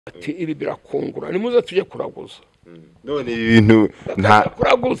ati ibi birakungura nimuze tujye kuraguza. none ibi bintu nta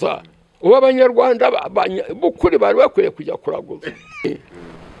kuraguza ubu abanyarwanda bukuri bari bakwiye kujya kuraguza.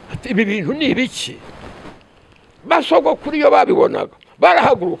 Ati ibi bintu ni ibiki? Basogwa kuri yo babibonaga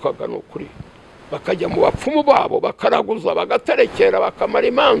barahagurukaga no kuri bakajya mu bapfumu babo bakaraguza bagaterekera bakamara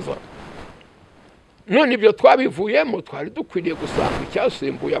imanza. None ibyo twabivuyemo twari dukwiriye gusanga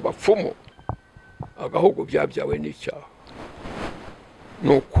icyasimbuye abapfumu agahugu byabyawe n'icyaha.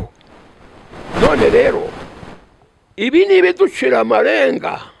 Nuko none rero ibi ni ibiducira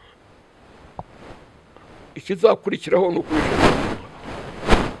amarenga, ikizakurikiraho n'ukwishyura.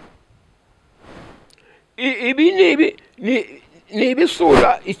 Ibi ni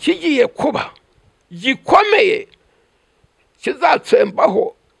ibisura ikigiye kuba gikomeye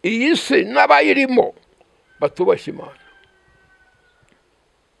kizatsembaho iyi si n'abayirimo batubashye Imana.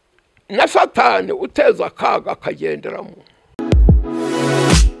 Na Satani uteza akaga akagenderamo.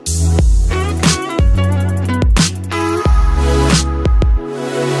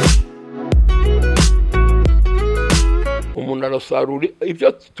 Umuntu arasarura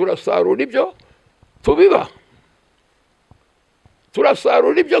ibyo turasarura ibyo tubiba.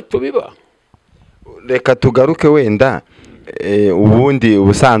 Turasarura ibyo tubiba. reka tugaruke wenda ubundi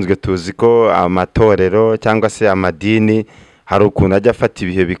ubusanzwe tuzi ko amatorero cyangwa se amadini hari ukuntu ajya afata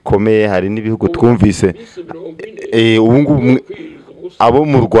ibihe bikomeye, hari n'ibihugu twumvise ubu ngubu abo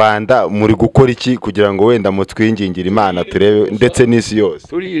mu Rwanda muri gukora iki kugira ngo wenda mutwingingire Imana turebe ndetse n'isi yose?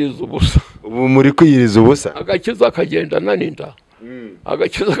 Turiyiriza ubusa. Ubu muri kwiyiriza ubusa? Agakiza kagendana n'inda,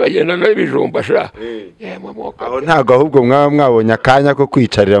 agakiza kagendana n'ibijumba sha. Aho ntago ahubwo mwabonye akanya ko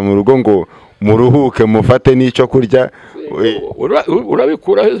kwicarira mu rugo ngo muruhuke mufate n'icyo kurya?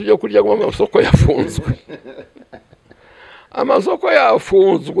 Urabikura heza ibyo kurya mu masoko yafunzwe. Amasoko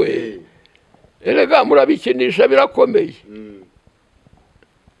yafunzwe. Erega murabikinisha birakomeye.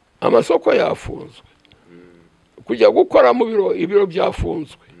 Amasoko yafunzwe. Kujya gukora mu ibiro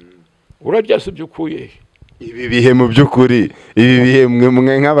byafunzwe. Urarya se byukuye. Ibi bihe mu byukuri, ibi bihe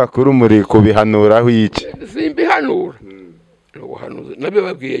mwe nk'abakuru muri kubihanuraho iki? Simbihanura. Ubuhanuzi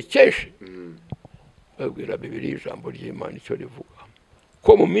nabibabwiye kenshi. Babwira Bibiliya ijambo ry'Imana icyo rivuga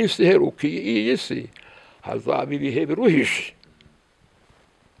ko mu minsi iheruka iyi si hazaba ibihe biruhije.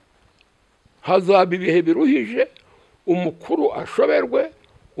 Hazaba ibihe biruhije, umukuru ashoberwe,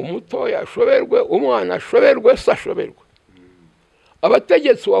 umutoya ashoberwe, umwana ashoberwe, se ashoberwe.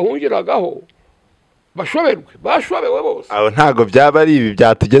 Abategetsi wahungiragaho bashoberwe, bashobewe bose. Aho ntago byaba ari ibi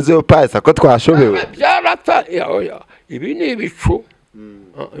byatugezeho pasa ko twashobewe? Byarata ibi ni ibicu.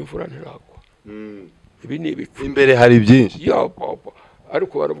 Imvura ntiragwa. Ibi ni ibicu. Imbere hari byinshi.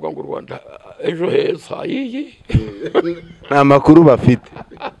 Ariko baravuga ngo Rwanda ejo heza iyi. Nta makuru bafite.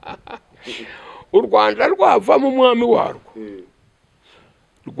 U Rwanda rwava mu mwami warwo.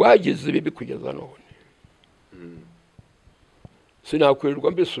 Rwagize ibi kugeza none.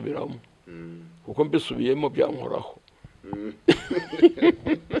 Sinakwirirwa mbisubiramo. Kuko mbisubiyemo byankoraho.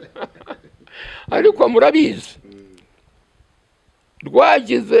 Ariko murabizi.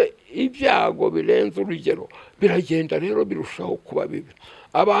 Rwagize ibyago birenze urugero, biragenda rero birushaho kuba bibi.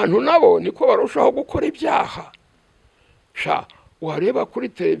 Abantu nabo niko barushaho gukora ibyaha. Sha wareba kuri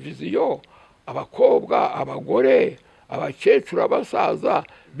televiziyo abakobwa, abagore, abakecuru, abasaza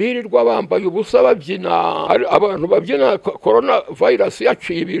birirwa bambaye ubusa babyina. Abantu babyina corona virus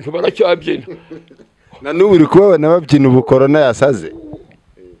yaciye ibintu baracyabyina. Na n'ubu uri kubabona babyina ubu corona yasaze.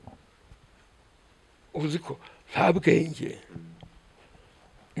 Uziko nta bwenge.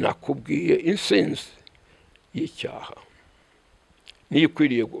 Nakubwiye insinzi y'icyaha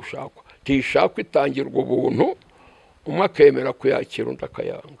nikwiriye gushakwa, tishakwa itangirwa ubuntu, umwe akemera kuyakira undi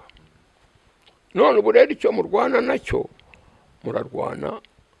akayanga. None ubu rero icyo murwana nacyo murarwana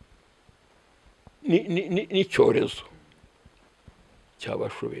n'icyorezo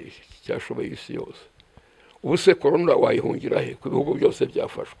cyashobeye isi yose. Ubu se corona wayihungira he ku bihugu byose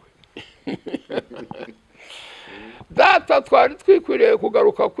byafashwe? Data twari twikwiriye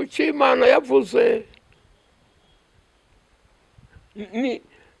kugaruka ku cy'Imana yavuze.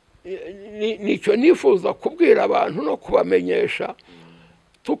 Nicyo nifuza kubwira abantu no kubamenyesha,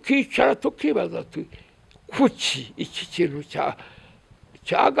 tukicara tukibaza kuki iki kintu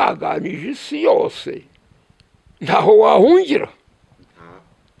cyagaganije isi yose ntaho wahungira.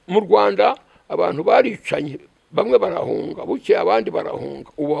 Mu Rwanda abantu baricanye, bamwe barahunga, buke abandi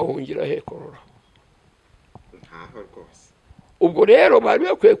barahunga. Ubu wahungira he korora? Ubwo rero bari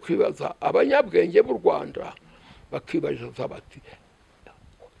bakwiye kwibaza, abanyabwenge b'u Rwanda bakibaza bati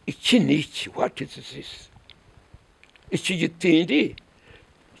iki ni iki? What is this? Iki gitindi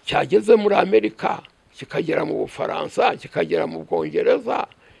cyageze muri Amerika, kikagera mu Bufaransa, kikagera mu Bwongereza,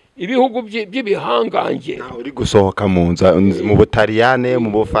 ibihugu by'ibihangange uri gusohoka mu Butaliyane mu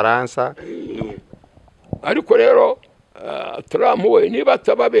Bufaransa. ariko rero Trump we niba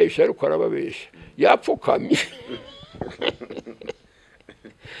atababesha ariko arababesha yapfukamye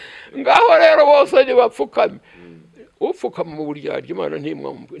ngaho rero bose ntibapfukamye upfukama mu buryarya Imana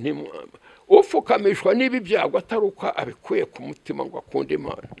ntimwamba upfukamishwa n'ibi byago atari uko abikuye ku mutima ngo akunde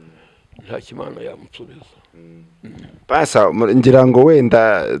Imana nta kimana yamusubiza. Pasa ngira ngo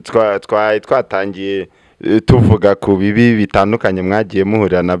wenda twatangiye tuvuga ku bibi bitandukanye mwagiye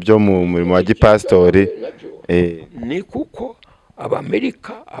muhurira nabyo mu murimo wa gipastori. Ni kuko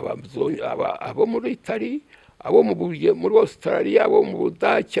Abamerika abo muri Italy abo muri Australia abo mu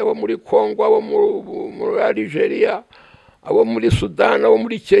Budage abo muri Congo abo muri Algeria abo muri Sudan abo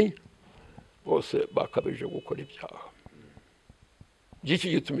muri Kenya bose bakabije gukora ibyaha by'iki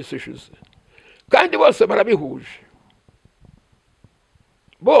gituma isi ishize kandi bose barabihuje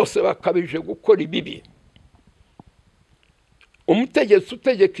bose bakabije gukora ibibi. Umutegetsi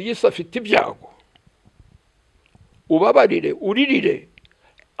utegeka iyi si afite ibyago ubabarire uririre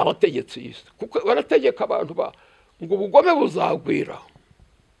abategetsi y'isi kuko barategeka abantu ngo ubugome buzagwira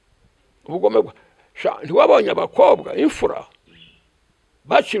ubugome ntiwabonye abakobwa imfura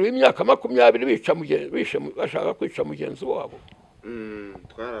baciriwe imyaka 20 bashaka kwica mugenzi wabo.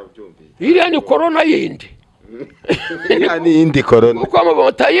 Twarabyumvise iriya ni korona yindi iyindi korona uko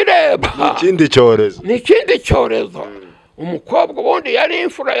mutayireba ni ikindi cyorezo. Umukobwa ubundi yari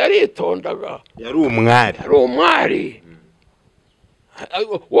imfura yaritondaga yari umwari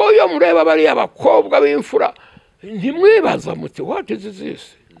wowe mureba bari abakobwa b'imfura ntimwibaza muti what is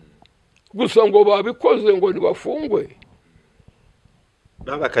this gusa ngo babikoze ngo ntibafungwe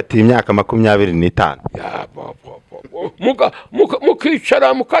babakatiye imyaka 25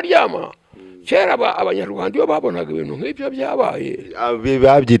 mukicara mukaryama. Kera abanyarwanda iyo babonaga ibintu nk'ibyo byabaye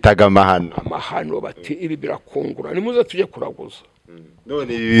babyitaga amahano bati ibi birakungura nimuze tujye kuraguza.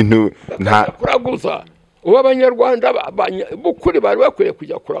 None ibintu nta kuraguza ubu abanyarwanda bukuri bari bakwiye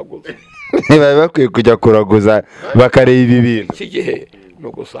kujya kuraguza bari bakwiye kujya kuraguza bakareba ibi bintu. Iki gihe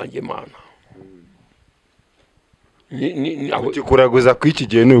no gusanga Imana aho kuraguza kw'iki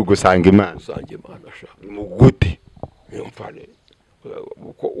gihe ni ugusanga Imana mu gute nyumvane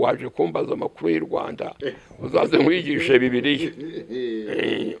uko waje kumbaza amakuru y'u Rwanda uzaze nkwigishe Bibiliya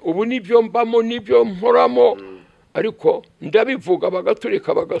ubu nibyo mbamo nibyo mporamo ariko ndabivuga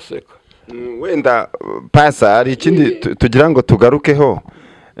bagaturika bagaseka. Wenda Pasa hari ikindi tugira ngo tugarukeho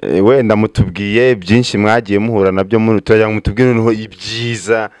wenda mutubwiye byinshi mwagiye muhura nabyo tujya ngo mutubwire noneho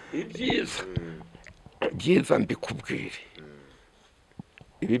ibyiza mbikubwire.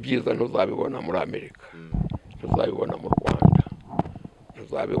 Ibi byiza ntuzabibona muri Amerika ntuzabibona mu Rwanda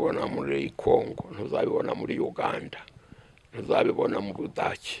ntuzabibona muri Congo ntuzabibona muri Uganda ntuzabibona mu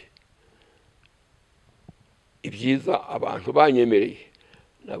Budage. Ibyiza abantu banyemereye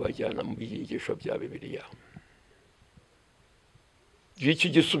n'abajyana mu byigisho bya Bibiliya by'iki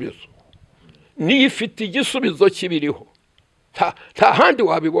gisubizo niyo ifite igisubizo kibiriho nta handi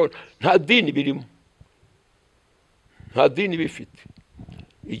wabibona nta dini birimo nta dini bifite.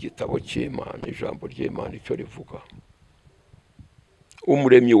 Igitabo cy'Imana ijambo ry'Imana icyo rivuga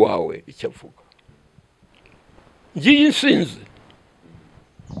umuremyi wawe icyo avuga ngiye insinzi.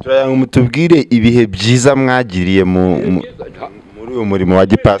 Turaya ngo mutubwire ibihe byiza mwagiriye muri uyu murimo wa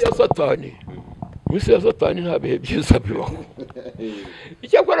gipastori. Munsi ya Satani nta bihe byiza bibaho.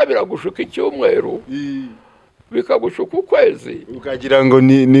 Icyakora biragushuka icyumweru bikagushuka ukwezi ukagira ngo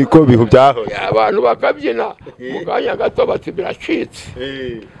niko bihu byaho abantu bakabyina mu kanya gato bati biracitse.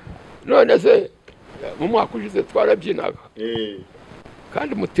 None se mu mwaka ushize twarabyinaga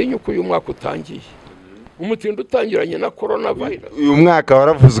kandi mutinyuka uyu mwaka utangiye umutindo utangiranye na coronavirus. Uyu mwaka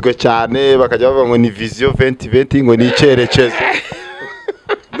waravuzwe cyane bakajya bavuga ngo ni vision 2020 ngo ni icyerekezo.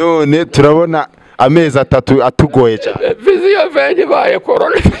 None turabona amezi 3 atugoye cyane. Vision 20 baye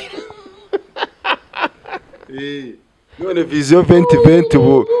coronavirus. None vision 2020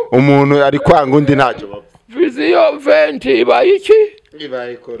 ubu umuntu ari kwanga undi ntacyo bapfa. Vision 20 ibaye iki?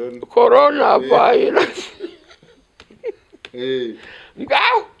 Ibaye coronavirus.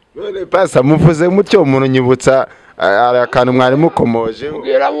 Ngaho none Pasa muvuze mutyo umuntu nyibutsa akantu mwari mukomoje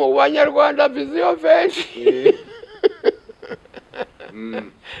ubwira mu banyarwanda vision 20.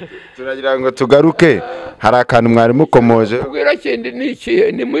 Turagira ngo tugaruke hari akantu mwari mukomoje ubwira kindi ni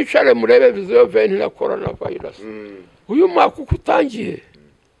ikihe ni mwicare murebe vision 20 na coronavirus. Uyu mwaka uko utangiye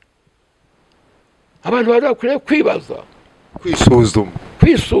abantu bari bakwiye kwibaza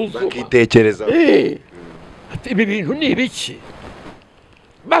kwisuzuma bakitekereza ibi bintu ni ibiki.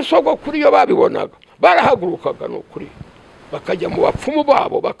 Basogokuri iyo babibonaga barahagurukaga n'ukuri bakajya mu bapfumu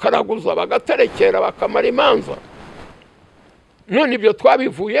babo bakaraguza bagaterekera bakamara imanza. None ibyo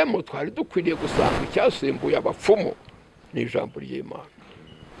twabivuyemo, twari dukwiriye gusanga icyasimbuye abapfumu ni ijambo ry'Imana.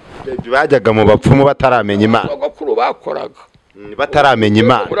 Bajyaga mu bapfumu bataramenya Imana, abakuru bakoraga bataramenya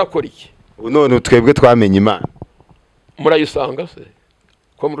Imana. Murakora iki? None twebwe twamenye Imana, murayisanga se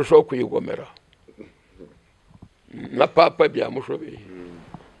ko murushaho kuyigomera? Na papa byamushobeye.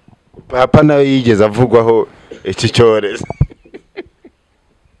 Papa nawe yigeze avugwaho iki cyorezo.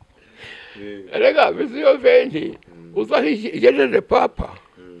 Erega biziyo venti uzaho igejeje papa.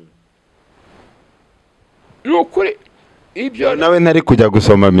 Nukuri ibyo nawe ntari kujya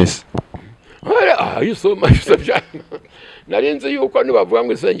gusoma misa. Yisoma bya narinzi yuko nibavuga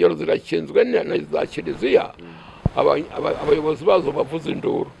ngo insengero zirakinzwe na za kiliziya abayobozi bazo bavuza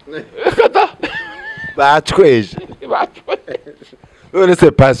induru. Bacweje. None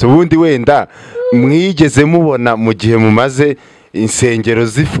se pasi ubundi wenda mwigeze mubona mu gihe mumaze insengero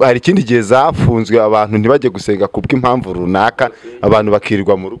hari ikindi gihe zafunzwe abantu ntibajye gusenga kubw'impamvu runaka, abantu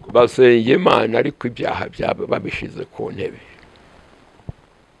bakirirwa mu rugo basenge Imana ariko ibyaha byabo babishize ku ntebe,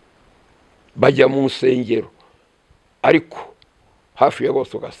 bajya mu nsengero ariko hafi ya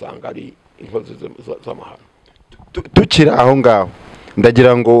bose ugasanga ari inkozi z'amahano. Tukiri aho ngaho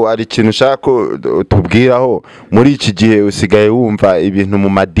ndagira ngo ari ikintu ushaka tubwiraho. Muri iki gihe usigaye wumva ibintu mu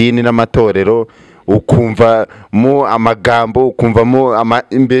madini n'amatorero, ukumva mu amagambo, ukumvamo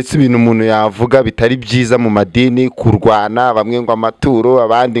mbese ibintu umuntu yavuga bitari byiza mu madini, kurwana, bamwe ngo amaturo,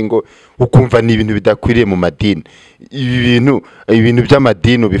 abandi ngo, ukumva ni ibintu bidakwiriye mu madini. Ibintu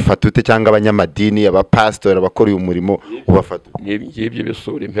by'amadini ubifata ute, cyangwa abanyamadini, abapastori, abakora uyu murimo ubafata? Ngibyo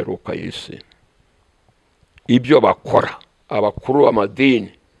bisura imperuka y'isi. Ibyo bakora abakuru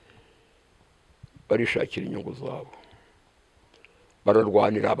b'amadini barishakira inyungu zabo,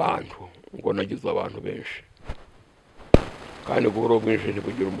 bararwanira abantu ngo nagize abantu benshi, kandi uburo bwinshi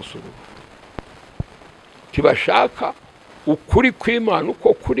ntibugira umusururu. Tibashaka ukuri kw'Imana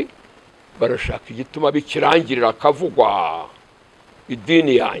uko kuri, barashaka igituma bikirangirira akavugwa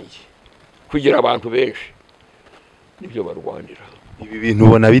idini yanjye kugira abantu benshi, nibyo barwanira. Ibi bintu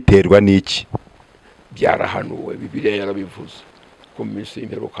ubona biterwa n'iki? Byarahanuwe, Bibiliya yarabivuze ko mu minsi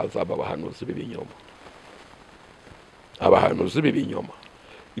y'imperuka hazaba abahanuzi b'ibinyoma. Abahanuzi b'ibinyoma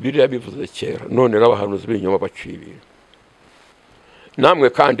Bibiliya bivuze kera, none n'abahanuzi b'ibinyoma baciye ibintu. Namwe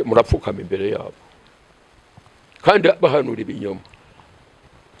kandi murapfukama imbere yabo kandi bahanura ibinyoma.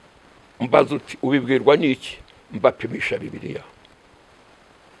 Mbaza uti ubibwirwa n'iki? Mbapimisha Bibiliya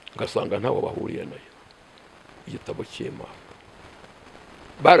ngasanga ntawo bahuriye nayo. Igitabo cy'Imana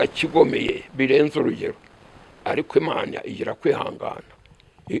barakigomeye birenze urugero, ariko Imana igira kwihangana.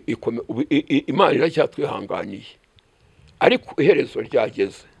 Imana iracyatwihanganiye, ariko iherezo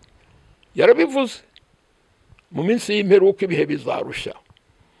ryageze. Yarabivuze mu minsi y'imperuka ibihe bizarushya,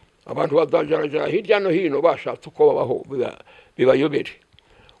 abantu bazajarajara hirya no hino bashatse uko babaho bibayobere.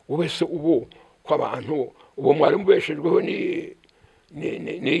 Ubese ubu ko abantu ubu mwari mubeshejweho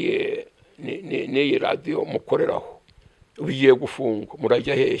n'iyi radiyo mukoreraho, bigiye gufungwa,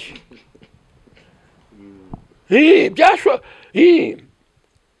 murajya hehe?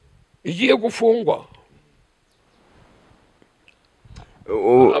 Igiye gufungwa.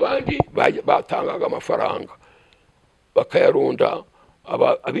 Abandi batangaga amafaranga bakayarunda,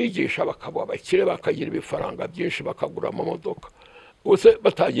 abigisha bakaba abakire bakagira ibifaranga byinshi bakagura amamodoka. Ubuse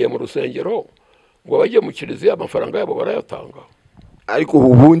batagiye mu rusengero ngo bajye mu kiliziya, amafaranga yabo barayatanga. Ariko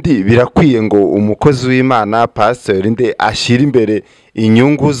ubundi birakwiye ngo umukozi w'Imana, pastor nde, ashyira imbere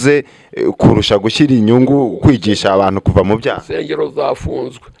inyungu ze kurusha gushyira inyungu kwigisha abantu kuva mu byaha. Insengero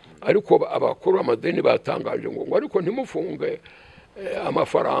zafunzwe, ariko abakuru b'amadini batangaje ngo ariko ntimufunge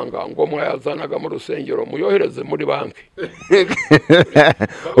amafaranga ngo mwayazanaga mu rusengero muyohereze muri banki.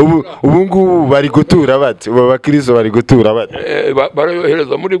 ubu ngubu bari gutura bati, ubu abakristo bari gutura bati,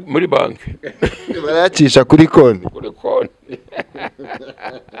 barayohereza muri banki, barayacisha kuri konti.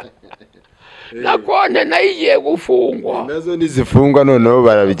 Na konti nayo igiye gufungwa, nazo nizifungwa noneho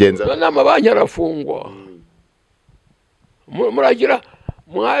barabigenza. n'amabanki arafungwa. Muragira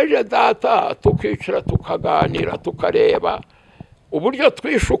mwaje data tukicara tukaganira tukareba uburyo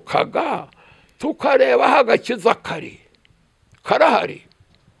twishukaga, tukareba hagakiza karahari.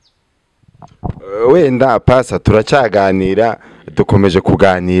 Wenda pasa turacyaganira, dukomeje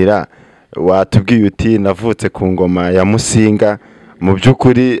kuganira. Watubwiye uti navutse ku ngoma ya Musinga. Mu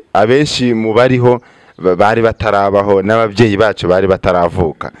by'ukuri abenshi mu bariho bari batarabaho, n'ababyeyi bacu bari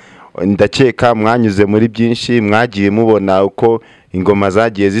bataravuka. Ndakeka mwanyuze muri byinshi, mwagiye mubona uko ingoma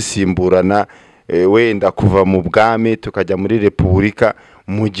zagiye zisimburana, wenda kuva mu bwami tukajya muri repubulika.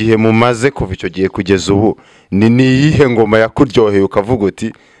 mu gihe mumaze kuva icyo gihe kugeza ubu ni iyihe ngoma yakuryoheye ukavuga uti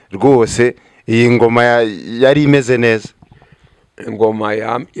rwose iyi ngoma yari imeze neza? ingoma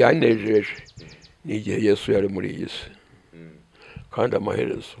yanejeje ni igihe Yesu yari muri iyi si, kandi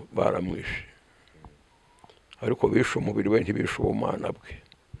amaherezo baramwishe, ariko bishe umubiri we ntibishe ubumana bwe.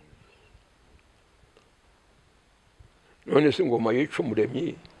 none se ingoma yica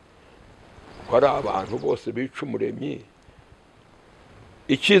umuremyi ko ari abantu bose bica umuremyi,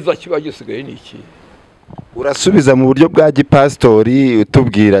 icyiza kiba gisigaye ni iki? urasubiza mu buryo bwa gipasitori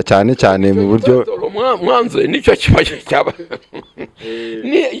utubwira cyane cyane mu buryo mwanze nicyo kiba cyaba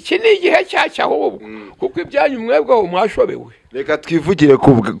iki ni igihe cyacyo ahubwo, kuko ibyanyu mwebweho mwashobewe. reka twivugire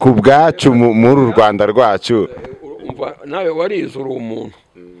ku bwacu muri u Rwanda rwacu. nawe warize uri umuntu,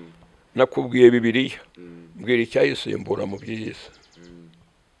 nakubwiye Bibiliya, mbwira icyayisimbura mu by'isi.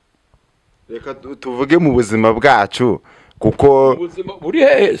 reka tuvuge mu buzima bwacu, kuko ubuzima buri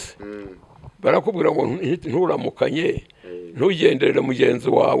hese barakubwira ngo nturamukanye, ntugenderere mugenzi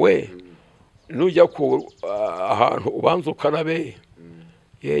wawe, nujya ahantu ubanza ukarabe.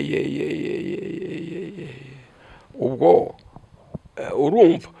 ubwo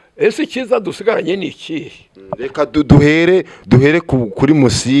urumva ese icyiza dusigaranye ni ikihe? reka duhere kuri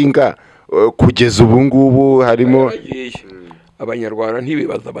Musinga. kugeza ubu ngubu harimo abanyarwanda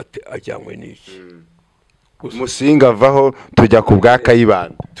ntibibaza bati ajyanywe n'iki. Musinga avaho tujya ku bwa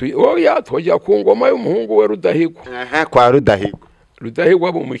Kayibanda, oya tujya ku ngoma y'umuhungu we Rudahigwa. kwa Rudahigwa. Rudahigwa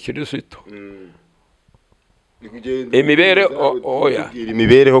abo mu Kirisitu.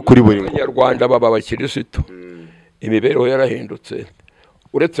 imibereho kuri buri Abanyarwanda baba abakirisitu. imibereho yarahindutse,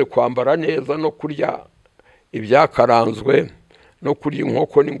 uretse kwambara neza no kurya ibyakaranzwe no kurya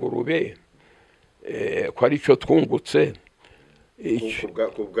inkoko n'ingurube, ko ari cyo twungutse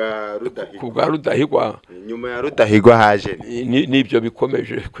ku bwa Rudahigwa. nyuma ya Rudahigwa haje n'ibyo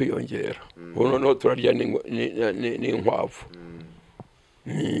bikomeje kwiyongera. ubu noneho turarya n'inkwavu,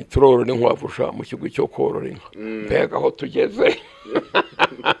 turorora n'inkwavu mu kigo cyo korora inka. mbega aho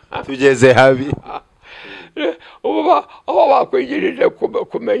tugeze habi. aho bakwigirije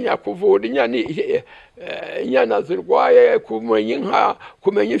kumenya kuvura inyana zirwaye, kumenya inka,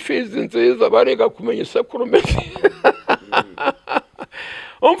 kumenya ifizi nziza, barega kumenya isekurume.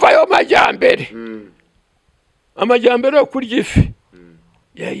 umva ayo majyambere, amajyambere yo kurya ifi.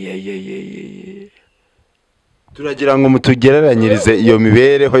 turagira ngo mutugereranyirize iyo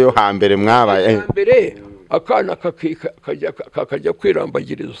mibereho yo hambere mwabaye. akana kakajya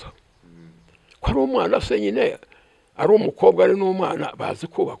kwirambagiriza, ko ari umwana se nyine, ari umukobwa ari n'umwana, bazi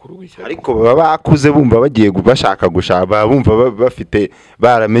kubaka urugo. ariko baba bakuze bumva bagiye bashaka gushaka, bumva bafite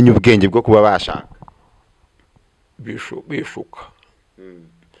baramenye ubwenge bwo kuba bashaka. bishuka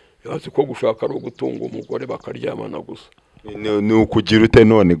yazi ko gushaka ari ugutunga umugore bakaryamana gusa. ni ukugira ute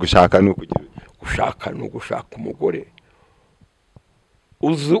none? gushaka ni ukugira ute? gushaka ni ugushaka umugore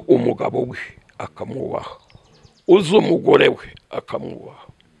uzi umugabo we akamwubaha, uzi umugore we akamwubaha,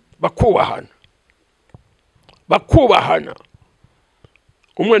 bakubahana,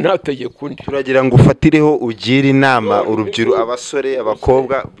 umwe ntategeka undi. turagira ngo ufatireho ugire inama urubyiruko, abasore,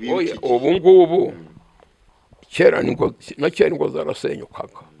 abakobwa. ubu ngubu kera ngo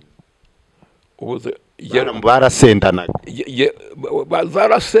zarasenyukaga, ubu barasendanaga,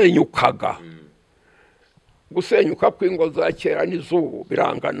 zarasenyukaga. gusenyuka kw'ingo za kera n'izubu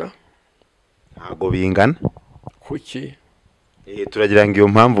birangana? ntabwo bingana. kuki? turagira ngo iyo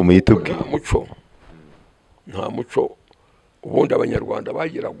mpamvu muyitubwire. nta muco. ubundi abanyarwanda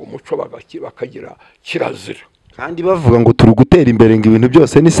bagiraga umuco bakagira kirazira, kandi bavuga ngo turi gutera imbere, ngo ibintu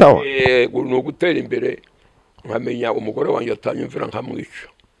byose ni sawa. ni ugutera imbere. nkamenya umugore wanjye atanyumvira nkamwica,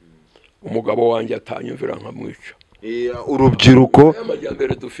 umugabo wanjye atanyumvira nkamwica. urubyiruko,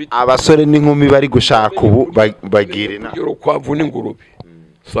 abasore n'inkumi bari gushaka ubu bagira inama. urukwavu n'ingurube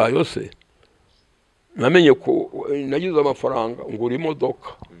saa yose. namenye ko nagize amafaranga ngura imodoka,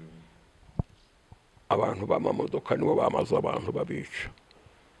 abantu b'amamodoka nibo bamaze abantu babica.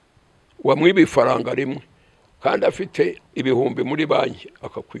 wamwiba ifaranga rimwe kandi afite ibihumbi muri banki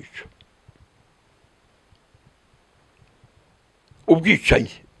akakwica.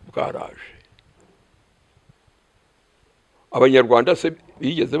 ubwicanyi bwaraje. abanyarwanda se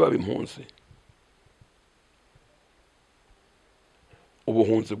bigeze baba impunzi?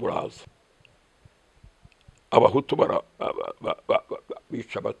 ubuhunzi buraza. abahutu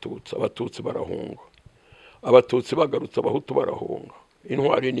bica abatutsi barahunga, abatutsi bagarutse abahutu barahunga.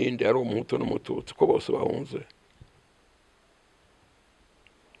 intwari ninde? ari umuhutu n'umututsi, ko bose bahunze.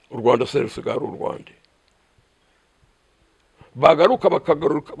 u Rwanda se rusigara u Rwanda. bagaruka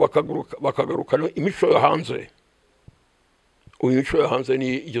bakagaruka imico yo hanze. uyu mico yo hanze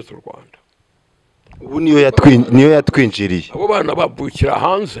niyo igeze u Rwanda. ubu niyo yatwinjiriye. Abo bana bavukira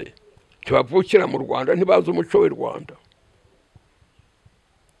hanze ntibavukira mu Rwanda, ntibazi umuco w'u Rwanda,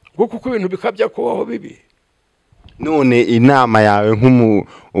 kuko ibintu bikabya kubaho bibi. None inama yawe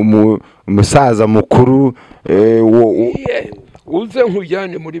nk'umusaza mukuru, uze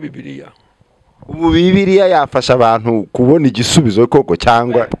nkujyane muri Bibiliya. ubu Bibiliya yafasha abantu kubona igisubizo koko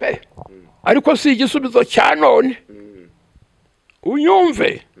cyangwa? Ariko si igisubizo cya none.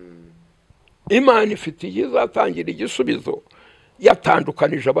 Unyumve, Imana ifite izatangira igisubizo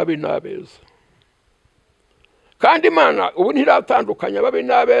yatandukanije ababi n'abeza. Kandi Imana ubu ntiratandukanya ababi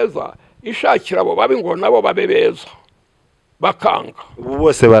n'abeza, ishakira abo babi ngo nabo babe beza bakanga. Ubu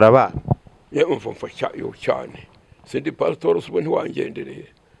bose barabana. Umva cyane. Sindi pastor ubu ntiwangendereye.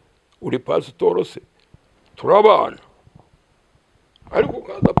 Uri pastor se? Turabana. Ariko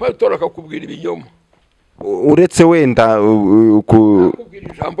ukaza pastor akakubwira ibinyoma. Uretse wenda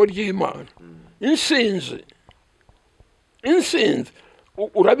akubwira ijambo ry'Imana. Insinzi.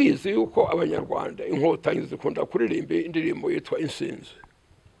 Urabizi yuko abanyarwanda inkotanyi zikunda kuririmba indirimbo yitwa Insinzi.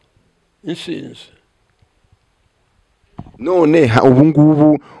 None ubu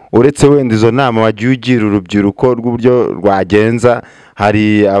ngubu uretse wenda izo nama wagiye ugira urubyiruko rw'uburyo rwagenza,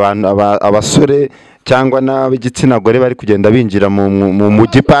 hari abantu abasore cyangwa n'ab'igitsina gore bari kugenda binjira mu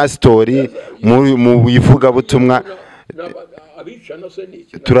gipasitori mu ivugabutumwa,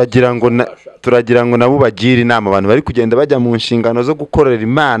 turagira ngo nabo bagire inama abantu bari kugenda bajya mu nshingano zo gukorera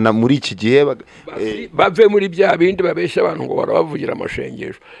Imana muri iki gihe, bave muri bya bindi babeshya abantu ngo barabavugira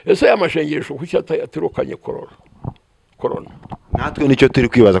amashengesho. Ese aya mashengesho kuki atirukanye korona? Natwe nicyo turi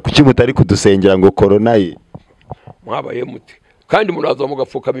kwibaza, kuki mutari kudusengera ngo korona ye mwabaye muti, kandi muraza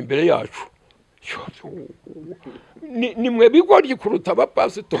mugapfukama imbere yacu. Nimwe bigoryi kuruta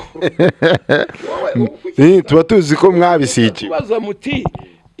abapasitori. Tuba tuzi ko mwabisigiye. Baza muti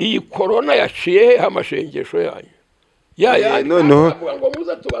iyi korona yaciye he amashengesho yanyu? Noneho ngo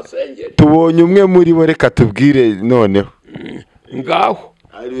muze tubasengere. Tubonye umwe muri bo, reka tubwire noneho. Ngaho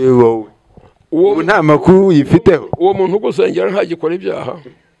ari wowe. Ubu nta makuru yifiteho. Uwo muntu ugusengera ntagikora ibyaha.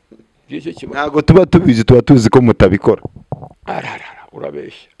 Ntago tuba tubizi, tuba tuzi ko mutabikora.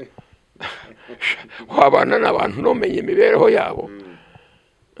 Urabeshya. Wabana n'abantu nomenye imibereho yabo.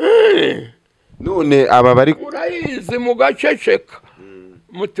 None aba bari urayizi mugaceceka.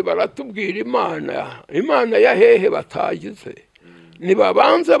 Muti baratubwira Imana ya hehe batagize.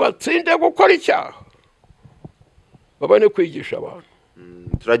 Nibabanze batsinde gukora icyaha, babone kwigisha abantu.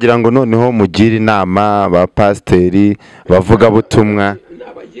 Turagira ngo noneho mugire inama ba pasiteri bavuga butumwa,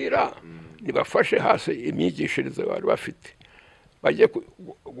 nabagira nibafashe hasi imyigishirize bari bafite, bajye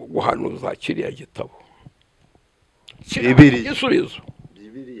guhanuza kiriya gitabo. Igisubizo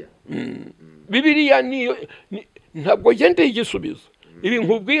Bibiliya niyo ntabwo gendeye igisubizo. Ibi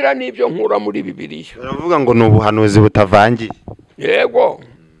nkubwira nibyo nkura muri Bibiliya. Baravuga ngo ni ubuhanuzi butavangiye. Yego,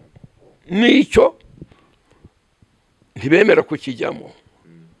 nicyo ntibemera kukijyamo,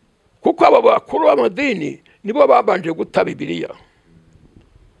 kuko aba bakuru b'amadini nibo babanje guta Bibiliya.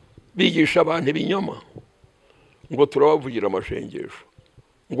 Bigisha abantu ibinyoma ngo turabavugira amashengesho,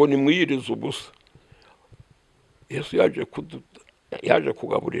 ngo nimwiyirize ubusa. Yesu yaje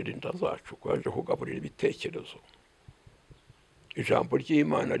kugaburira inda zacu, yaje kugaburira ibitekerezo. Ijambo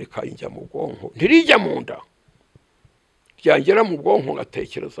ry'Imana rikajya mu bwonko, ntirijya mu nda, ryangera mu bwonko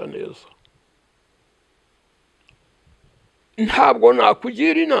ngatekereza neza. Ntabwo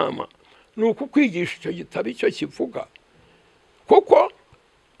nakugira inama ni ukukwigisha icyo gitabo icyo kivuga, kuko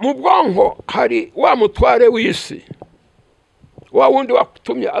mu bwonko hari wa mutware w'isi, wa wundi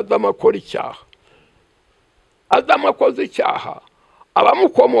watumye Adamu akora icyaha. Adamu akoze icyaha,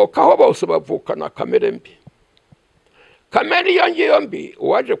 abamukomokaho bose bavukana kamere mbi. Kamere iyo ngiyo mbi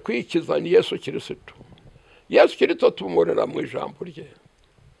uwaje kwikiza ni Yesu Kristo. Yesu Kristo tumurera mu ijambo rye.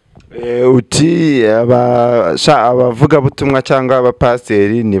 Uti abavuga butumwa cyangwa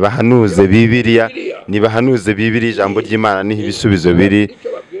abapasiteri nibahanuze Bibiliya, nibahanuze Bibiliya, ijambo ry'Imana niho ibisubizo biri.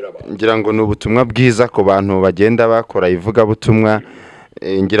 Ngira ngo ni ubutumwa bwiza ku bantu bagenda bakora ivuga butumwa.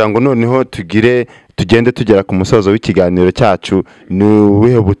 Ngira ngo noneho tugende tugera ku musozo w'ikiganiro cyacu. Ni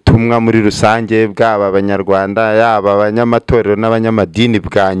ubuhe butumwa muri rusange bw'aba abanyarwanda, yaba abanyamatorero n'abanyamadini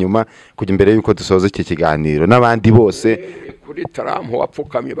bwa nyuma, kujya imbere y'uko dusoza iki kiganiro n'abandi bose? Kuri Trump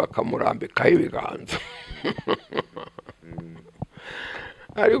wapfukamye bakamurambikaho ibiganza.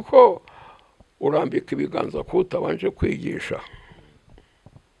 Ariko urambika ibiganza ko utabanje kwigisha,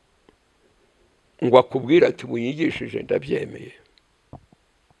 ngo akubwira ati munyigishije ndabyemeye.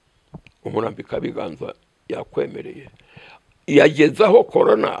 Umurambika ibiganza yakwemereye. Yagezaho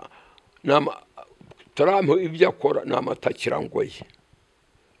korona Trump ibyo akora ni amatakirangoye.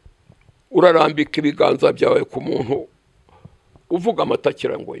 Urarambika ibiganza byawe ku muntu uvuga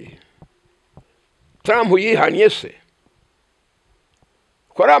amatakirangoye. Trump yihanye se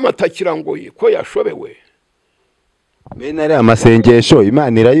ko ari amatakirangoye ko yashobewe. Bene ari amasengesho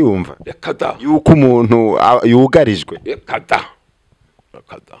Imana irayumva yuko umuntu yugarijwe. Kada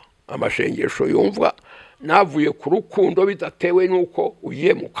amashengesho yumva navuye ku rukundo bidatewe nuko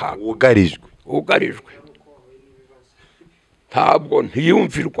ugiye mu kaga. Ugarijwe ntabwo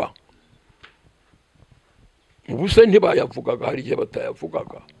ntiyumvirwa. Ubuse ntibayavugaga, hari igihe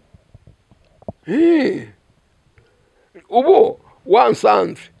batayavugaga. Ubu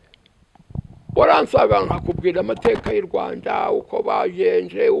wansanze waransaga nkakubwira amateka y'u Rwanda, uko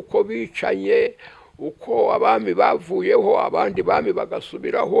bajenje, uko bicanye, uko abami bavuyeho, abandi bami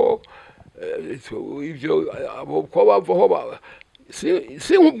bagasubiraho, ibyo abo ko bavaho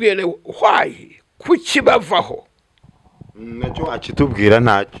si nkubwire why kuki bavaho. Nacyo akitubwira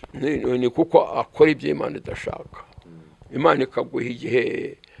ntacyo. Ni kuko akora ibyo Imana idashaka. Imana ikaguha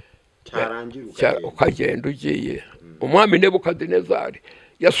igihe cyarangira ukagenda ugiye. Umwami Nebukadinezari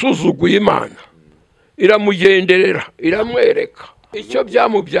yasuzuguye Imana, iramugenderera, iramwereka icyo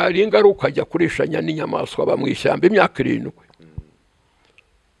byamubyara ingaruka, ajya kurishanya n'inyamaswa bamwishyamba imyaka 7.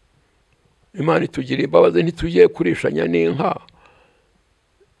 Imana itugira imbabazi ntitugiye kurishanya n'inka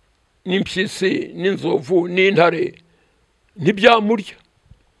n'impyisi n'inzovu n'intare, ntibyamurya,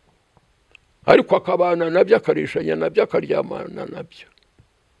 ariko akabana nabyo, akarishanya nabyo, akaryamana nabyo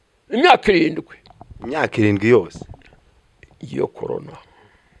imyaka 7. Imyaka 7 yose iyo corona.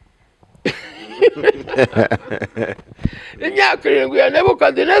 Imyaka 7 ya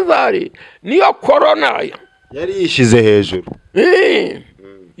Nebukadinezari niyo corona yari yishize hejuru.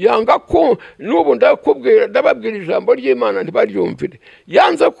 Yanga ko n'ubu ndababwira ijambo ry'Imana ntibaryumvire.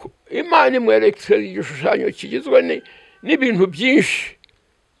 Yanze ko Imana imwerekera igishushanyo kigizwe n'ibintu byinshi: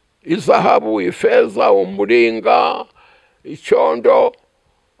 izahabu, ifeza, umuringa, icyondo.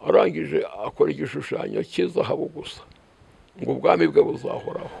 Arangije akora igishushanyo cy'izahabu gusa, ngo ubwami bwe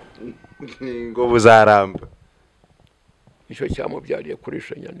buzahoraho, ngo buzaramba. icyo cyamubyariye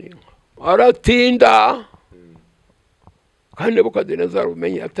kurishanya n'inka. Aratinda kandi Nebukadinezari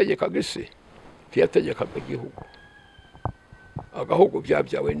umenye yategekaga isi, ntiyategekaga igihugu. Agahugu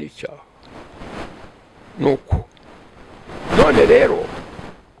byabyawe n'icyaha. Nuko none rero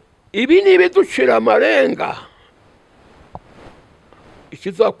ibi ni ibiducira amarenga,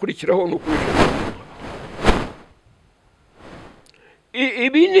 ikizakurikiraho ni ukurishanya n'inka.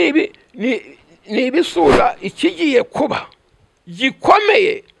 Ibi ni ibisura ikigiye kuba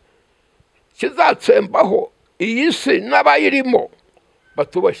gikomeye, kizatsembaho iyi si n'abayirimo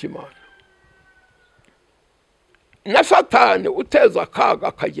batubashye Imana. Na Satani uteza akaga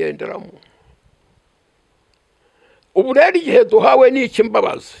akagenderamo. Ubu rero igihe duhawe n'iki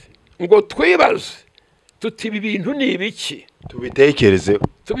mbabazi ngo twibaze tuti ibi bintu ni ibiki,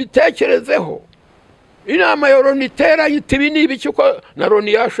 tubitekerezeho. Inama ya Loni iteranye iti ibi ni ibiki, ko na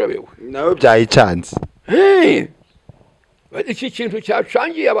Loni yashobewe nawe byayicanze. Iki kintu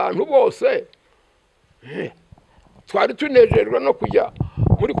cyacangiye abantu bose. Twari tunejerwa no kujya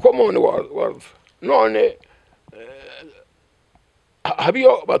muri Commonwealth, none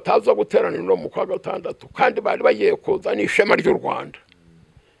habiyo bataza guteranira no mu kwa 6 kandi bari bagiye kuzana ishema ry'u Rwanda.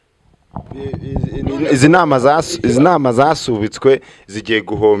 Izi nama zasubitswe zigiye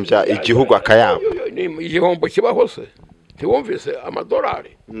guhombya igihugu akayabo. Igihombo kibaho se ntiwumvise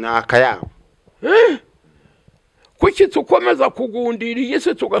amadolari n'akayabo. Kuki tukomeza kugundira iyi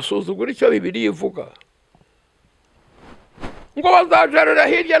si tugasuzugura icyo Bibiliya ivuga? Ngo bazajarira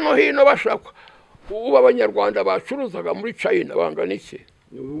hirya no hino bashaka. Ubu abanyarwanda bacuruzaga muri China bangana iki?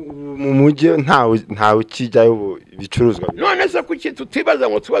 Mu mujyi ntawe ukijyayo ibicuruzwa. None se kuki tutibaza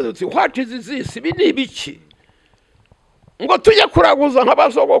ngo tubaze uti what is this, ibi ni ibiki? Ngo tujye kuraguza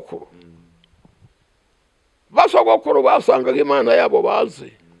nk'abasogokuru. Basogokuru basangaga Imana yabo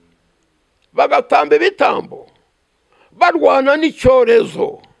bazi, bagatamba ibitambo, barwana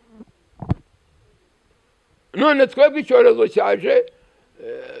n'icyorezo. None twebwe icyorezo cyaje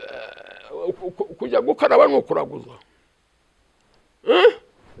kujya gukaraba no kuraguza.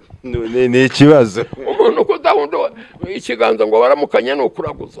 Ni ikibazo. Umuntu kudahunda ikiganza ngo baramukanye no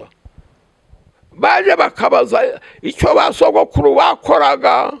kuraguza. Baje bakabaza icyo basogokuru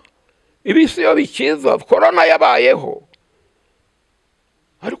bakoraga. Ibisi yo bikiza corona yabayeho,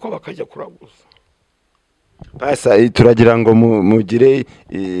 ariko bakajya kuraguza. Basa turagira ngo mugire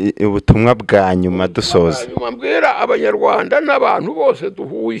ubutumwa bwa nyuma dusoza. Mbwira abanyarwanda n'abantu bose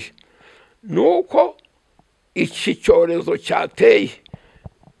duhuye nuko iki cyorezo cyateye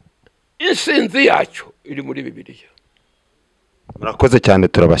insinzi yacyo iri muri Bibiliya. murakoze cyane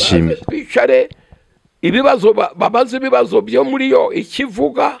turabashimiye. Twicare ibibazo babaze ibibazo byo muri yo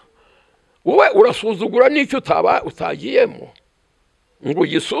ikivuga, wowe urasuzugura n'icyo utagiyemo ngo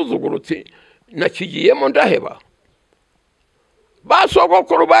ugisuzugure uti nakigiyemo ndaheba.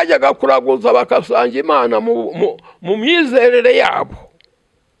 Basogokuru bajyaga kuraguza bakasanga Imana mu myizerere yabo,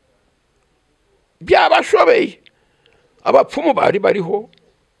 byabashobeye. Abapfumu bari bariho,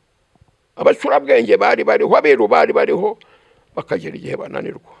 abacurabwenge bari bariho, abiru bari bariho, bakagera igihe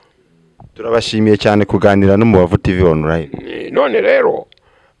bananirwa. turabashimiye cyane kuganira n'umubavu TV online. None rero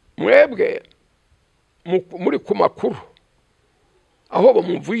mwebwe muri ku makuru aho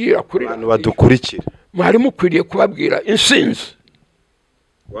bamuvuyira kuri abantu badukurikira, mwari mukwiriye kubabwira insinzi.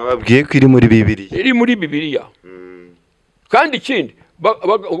 wababwiye ko iri muri Bibiliya. Iri muri Bibiliya. Kandi ikindi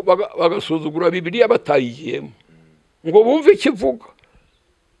bagasuzugura Bibiliya batayigiyemo ngo bumve ikivuga.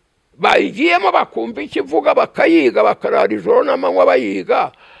 Bayigiyemo bakumva ikivuga, bakayiga, bakarara ijoro n'amanywa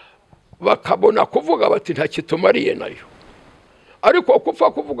bayiga, bakabona kuvuga bati nta kitumariye nayo. Ariko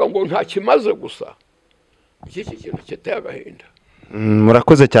kupfa kuvuga ngo nta kimaze gusa, iki kintu kiteye agahinda.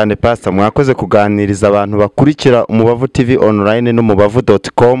 murakoze cyane pastor, mwakoze kuganiriza abantu bakurikira umubavu TV online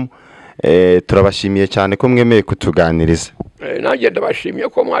n'umubavu.com. turabashimiye cyane ko mwemeye kutuganiriza. Nanjye ndabashimiye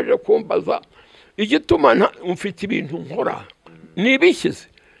ko mwaje kumbaza igituma mfite ibintu nkora nibishyize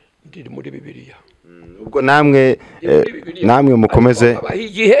ndiri muri Bibiliya. Ubwo namwe mukomeze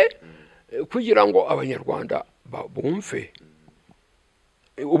igihe kugira ngo abanyarwanda bumve.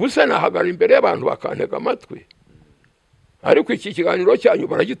 Ubu se nahagara imbere y'abantu bakantega amatwi, ariko iki kiganiro cyanyu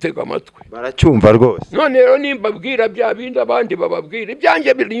baragitega amatwi, baracyumva rwose. None rero nimbabwira bya bindi abandi bababwira,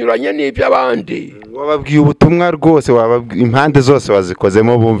 ibyanjye binyuranye n'iby'abandi. Wababwiye ubutumwa rwose, impande zose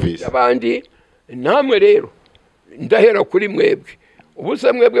wazikozemo bumvise. Abandi namwe rero ndahera kuri mwebwe. Ubu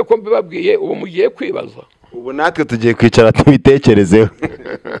se mwebwe ko mbibabwiye, ubu mugiye kwibaza. Ubu natwe tugiye kwicara tubitekerezeho.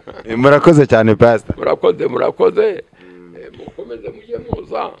 murakoze cyane pastor. murakoze mukomeze mujye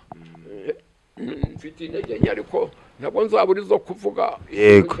muza. Mfite intege nke ariko ntabwo nzabura izo kuvuga.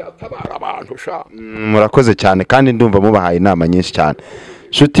 Yego, tabara abantu sha. murakoze cyane kandi ndumva mubahaye inama nyinshi cyane.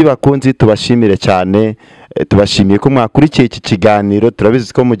 Shuti bakunzi, tubashimire cyane, tubashimiye ko mwakurikiye iki kiganiro.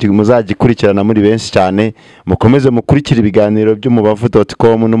 Turabizi ko muzagikurikirana muri benshi cyane. Mukomeze mukurikira ibiganiro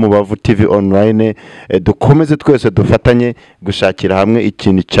by'umubavu.com n'umubavu TV online. Dukomeze twese dufatanye gushakira hamwe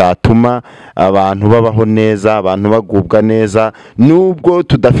ikintu cyatuma abantu babaho neza, abantu bagubwa neza, nubwo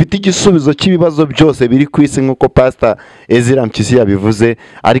tudafite igisubizo cy'ibibazo byose biri ku isi nk'uko pastor Mpyisi yabivuze,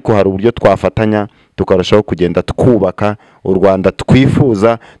 ariko hari uburyo twafatanya tukarushaho kugenda twubaka u Rwanda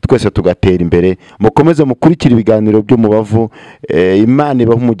twifuza, twese tugatera imbere. Mukomeze mukurikira ibiganiro by'umubavu. Imana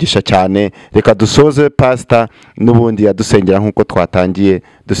ibahe umugisha cyane. Reka dusoze pastor n'ubundi yadusengera nk'uko twatangiye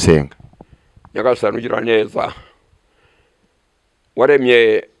dusenga. Nyagasani ugira neza,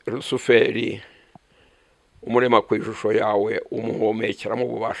 waremye Rusuferi umurema ku ishusho yawe, umuhomekeramo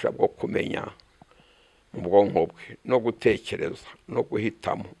ububasha bwo kumenya mu bwonko bwe no gutekereza no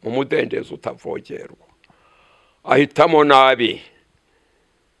guhitamo mu mudendezo utavogerwa. Ahitamo nabi,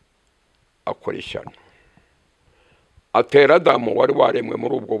 akora ishyano, atera Adamu wari waremwe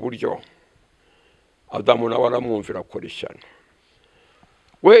muri ubwo buryo. Adamu nawe aramwumvira, akora ishyano.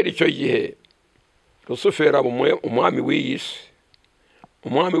 Guhera icyo gihe Rusuferi aba umwami w'iyi si,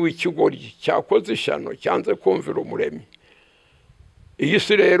 umwami w'ikigoryi cyakoze ishyano, cyanze kumvira umuremyi. Iyi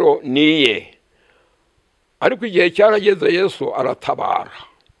si rero niye. Ariko igihe cyarageze Yesu aratabara,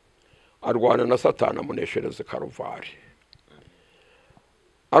 arwana na Satani amuneshereza Karuvari.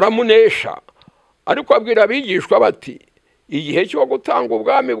 Aramunesha, ariko abwira abigishwa bati igihe cyo gutanga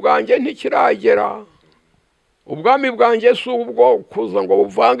ubwami bwanjye ntikiragera. Ubwami bwanjye si ubwo kuza ngo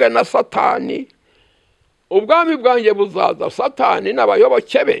buvange na Satani. Ubwami bwanjye buzaza Satani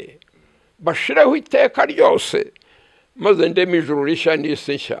n'abayoboke be bashireho iteka ryose, maze ndeme ijuru rishya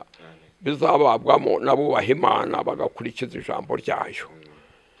n'isi nshya bizababwamo n'abubaha Imana bagakurikiza ijambo ryayo.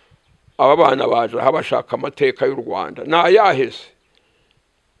 Aba bana baje aho bashaka amateka y'u Rwanda nayaheze.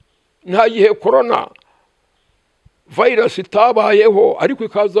 Nta gihe corona virus itabayeho, ariko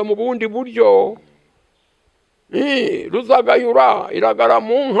ikaza mu bundi buryo. Ruzagayura iragara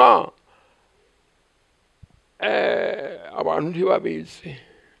mu nka. Abantu ntibabizi.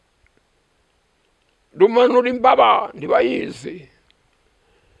 Rumanura imbaba ntibayizi.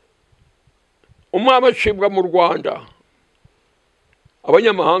 Umwami acibwa mu Rwanda,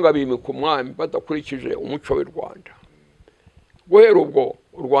 abanyamahanga bimika umwami badakurikije umuco w'u Rwanda. Guhera ubwo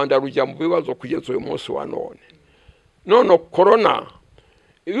u Rwanda rujya mu bibazo kugeza uyu munsi wa none. None corona,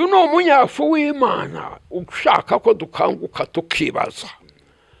 uyu ni umunyafu w'Imana ushaka ko dukanguka tukibaza.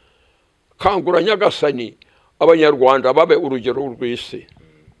 kangura nyagasani abanyarwanda babe urugero rw'isi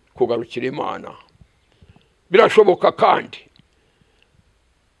kugarukira Imana. Birashoboka kandi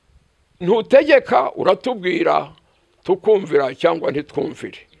ntutegeka, uratubwira tukumvira cyangwa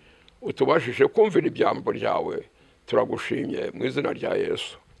ntitwumvire. Utubashije kumvira ibyambo ryawe, turagushimye mu izina rya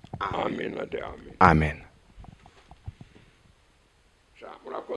Yesu. Amen. Amen.